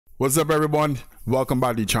What's up, everyone? Welcome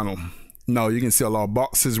back to the channel. Now you can see a lot of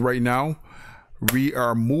boxes right now. We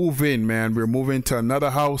are moving, man. We're moving to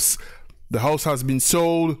another house. The house has been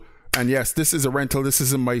sold, and yes, this is a rental. This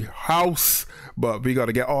isn't my house, but we got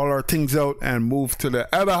to get all our things out and move to the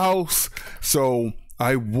other house. So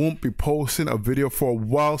I won't be posting a video for a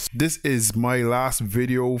while. This is my last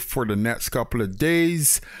video for the next couple of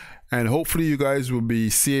days, and hopefully you guys will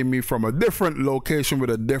be seeing me from a different location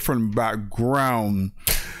with a different background.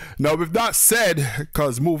 Now, with that said,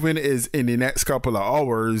 because moving is in the next couple of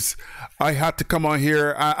hours, I had to come on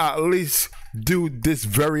here and at least do this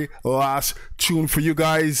very last tune for you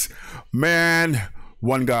guys. Man,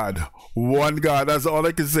 one God, that's all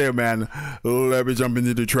I can say, man. Let me jump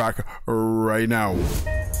into the track right now.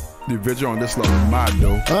 The visual on this looks mad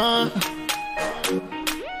though.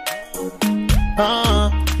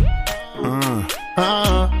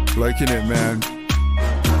 Liking it, man.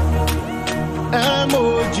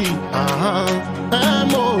 Emoji, emoji.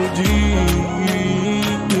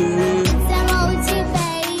 Emoji,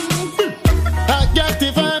 baby. I got the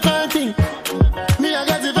fine thing. Me, I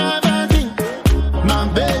got the fine thing. My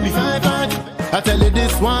baby, fine. I tell you,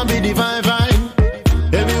 this one be the fine.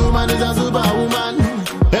 Every woman is a superwoman.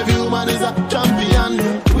 Every woman is a champion.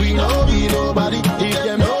 We know be nobody. If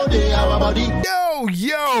them know they our body.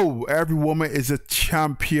 Yo, every woman is a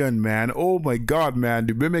champion, man. Oh my God, man.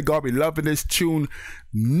 The women got me loving this tune.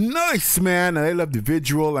 Nice, man. And I love the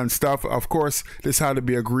visual and stuff. Of course, this had to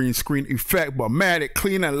be a green screen effect, but man, it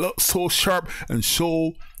clean and looks so sharp and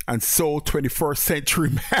so 21st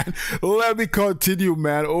century, man. Let me continue,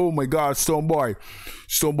 man. Oh my God, Stonebwoy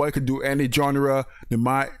can do any genre. The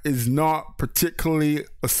man is not particularly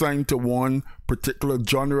assigned to one particular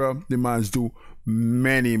genre. The man's do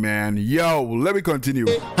many, man. Yo, let me continue.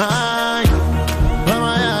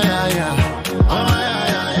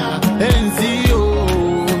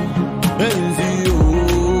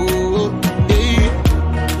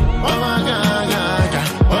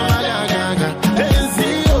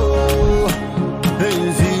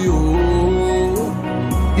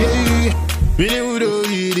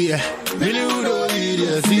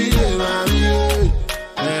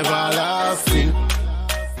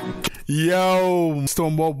 Yo,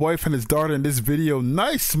 Stonebwoy wife and his daughter in this video.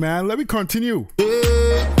 Nice, man. Let me continue.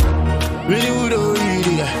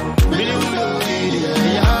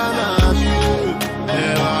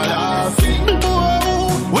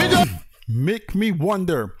 Make me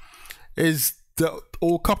wonder, is the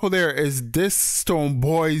old couple there, is this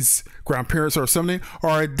Stonebwoy's grandparents or something,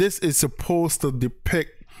 or this is supposed to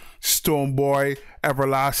depict Stonebwoy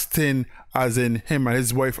everlasting, as in him and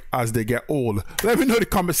his wife as they get old? Let me know in the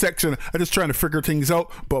comment section. I'm just trying to figure things out,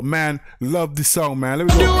 but man, love this song, man. Let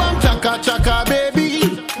me go. Do I'm chaka chaka, baby.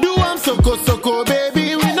 Do I'm soko soko,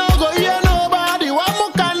 baby. We no go hear nobody. One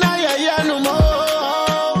more can I hear no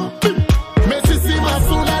more. Messi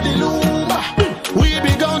Masuna di Lumba. We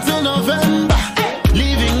be gone till November.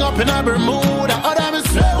 Living up in a Bermuda. Other me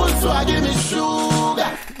so I give me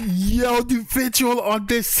sugar. Yo, the visual on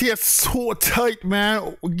this here so tight,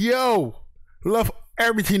 man. Yo, love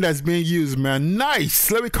everything that's being used, man. Nice.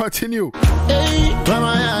 Let me continue. Hey,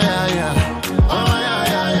 mama, yeah. Mama,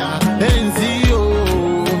 yeah. NCO.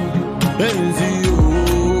 Hey,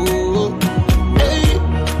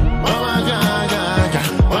 mama, yeah.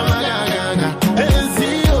 Mama, yeah.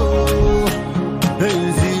 NCO.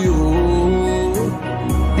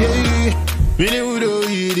 Yeah. Really would do it.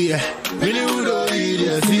 Really would do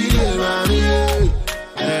it. See you, mommy.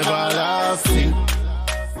 Everlasting.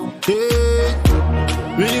 Hey.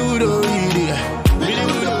 Really would do it. Really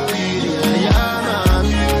would do it. Yeah,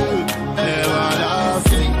 mommy.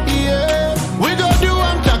 Everlasting. Yeah. We go do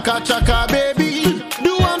am chaka chaka, baby.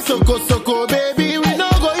 Do am soko soko, baby. We no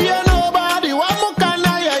go hear nobody. One more can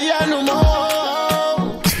I hear no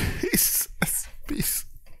more. Peace.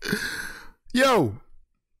 Yo,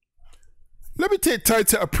 let me take time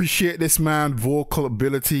to appreciate this man's vocal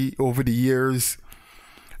ability over the years.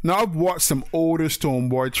 Now, I've watched some older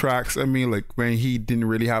Stonebwoy tracks, I mean, like when he didn't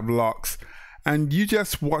really have locks, and you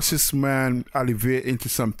just watch this man elevate into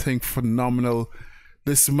something phenomenal.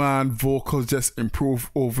 This man vocals just improved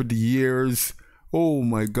over the years. Oh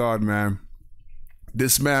my God, man.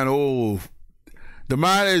 This man, the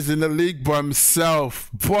man is in the league by himself.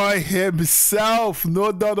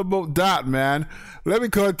 No doubt about that, man. Let me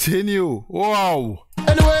continue. Wow.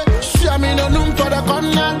 Anyway, shami no num for the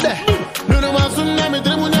corner there. No masunna me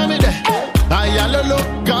tribuna me there. Ayalolo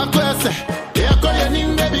ka kwese. E ko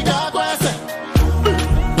yenim baby ka kwese.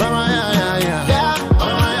 Mama yeah.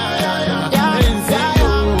 Mama yeah.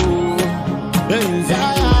 NCO.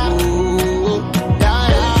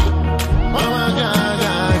 Mama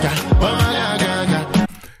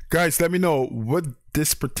Guys, let me know what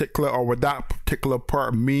this particular or what that particular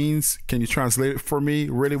part means. Can you translate it for me?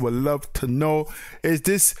 Really would love to know. Is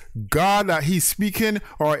this God that he's speaking,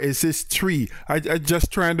 or is this tree? I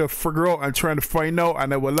just trying to figure out and trying to find out,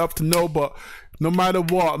 and I would love to know. But no matter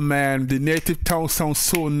what, man, the native tongue sounds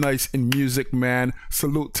so nice in music, man.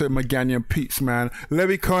 Salute to my Ghanaian peeps, man. Let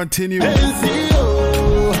me continue.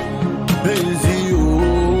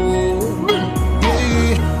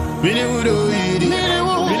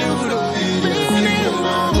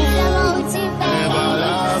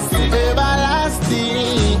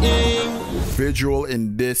 Visual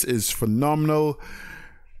in this is phenomenal.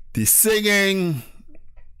 The singing,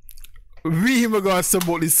 we even gonna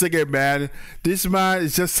support the singing, man. This man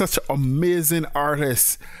is just such an amazing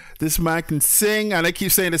artist. This man can sing, and I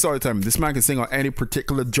keep saying this all the time. This man can sing on any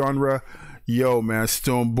particular genre. Yo, man,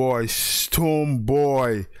 Stonebwoy.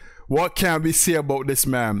 What can we say about this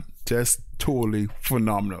man? Just totally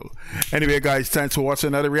phenomenal. Anyway, guys, thanks for watching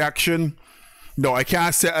another reaction. No, I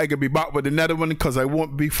can't say I can be back with another one because I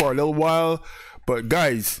won't be for a little while. But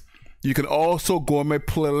guys, you can also go on my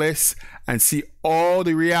playlist and see all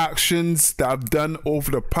the reactions that I've done over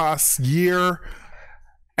the past year.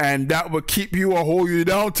 And that will keep you or hold you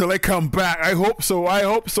down till I come back. I hope so. I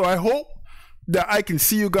hope that I can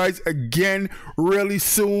see you guys again really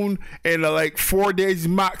soon in like 4 days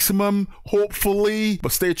maximum, hopefully.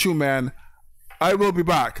 But stay tuned, man. I will be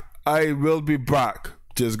back. I will be back.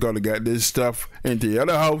 Just gotta get this stuff into the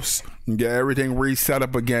other house and get everything reset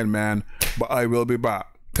up again, man. But I will be back.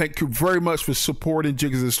 Thank you very much for supporting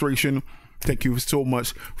Jiggzy Illustration. Thank you so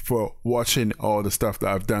much for watching all the stuff that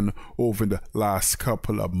I've done over the last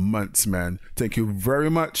couple of months, man. Thank you very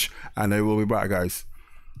much, and I will be back, guys.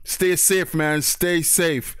 Stay safe, man. Stay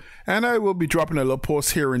safe. And I will be dropping a little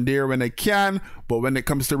post here and there when I can, but when it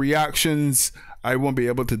comes to reactions, I won't be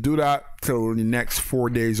able to do that till the next 4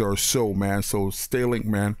 days or so, man. So stay linked,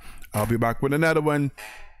 man. I'll be back with another one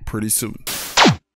pretty soon.